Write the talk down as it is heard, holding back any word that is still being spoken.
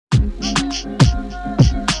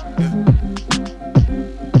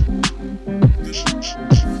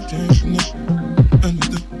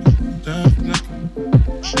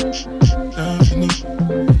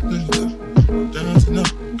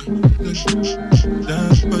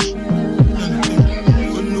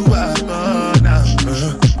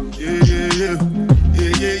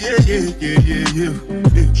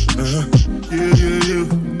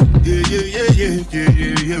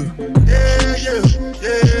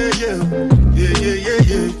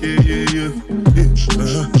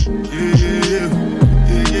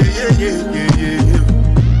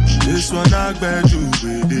This one I bet you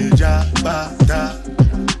with the jabata.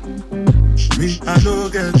 Me, I no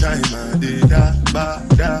get time, I did da.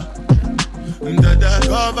 Dada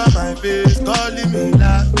cover my face, calling me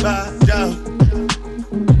la ba da.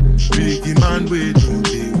 Biggie man, we don't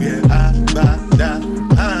be where I ba da.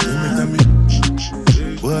 Tell me,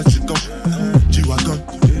 what's it come? G-Wagon,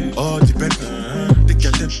 all depend. They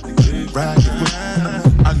get them, ride the whip.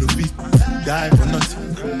 I no beat, die for nothing.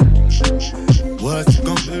 What's it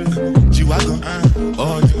come? G-Wagon,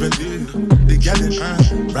 all depend. They get them,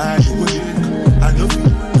 ride the whip. I no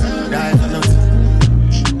beat, die for nothing.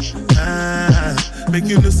 Make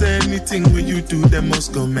you no say anything when you do, they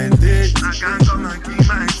must commend it. I can't come and keep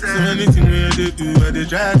myself. So anything when they do, what they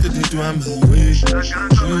try to do, I'm my way. I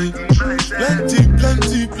can't come and keep myself.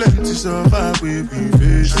 Plenty survive we be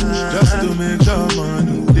face. Just to make sure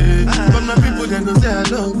money day. But my people then go say I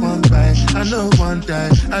don't want buy, I don't want die,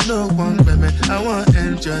 I don't want payment, I want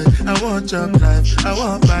enjoy, I want job life, I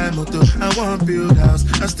want buy motor, I want build house,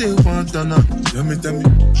 I still want to know. Tell me,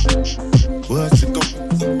 what's it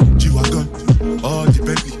come? G-Wagon, all the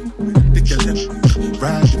Bentley, they get them,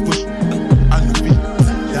 ride the whip, I no beat,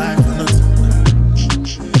 die for nothing.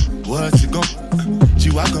 What's it come?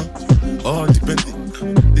 G-Wagon, all the Bentley,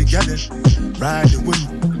 they get them, ride the whip,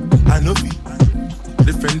 I no beat.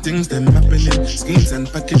 Different things them happening, schemes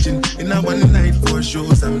and packaging. In a one night for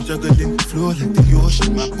shows, I'm juggling. Flow like the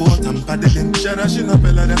ocean, my boat, I'm paddling. Shara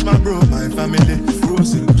Bella, that's my bro, my family.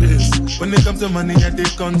 Frozen dreams. When it comes to money, I they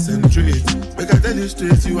concentrate. Make I tell you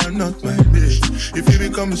straight, you are not my bitch. If you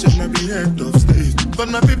become a chef, I be head of state. But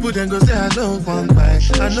my people then go say, I don't want buy,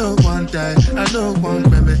 I don't want die, I don't want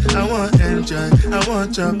baby, I want enjoy, I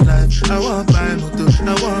want job life, I want buy motor,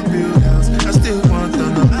 I want build house, I still want to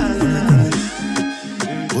know.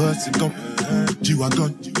 What's it come?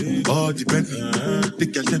 G-Wagon, all the Bentley, they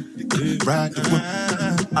get them, ride the whip,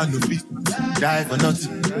 I no beat, die for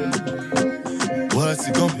nothing. What's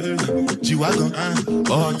it come? G-Wagon,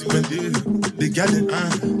 all the Bentley, they get them,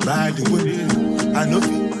 ride the whip, I no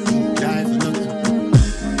beat, die for nothing.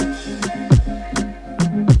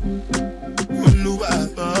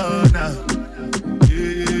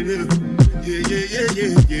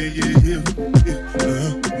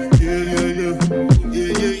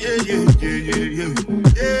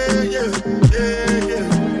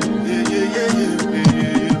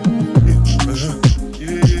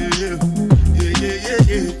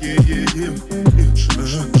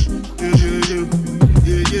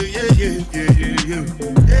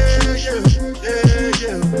 Yeah.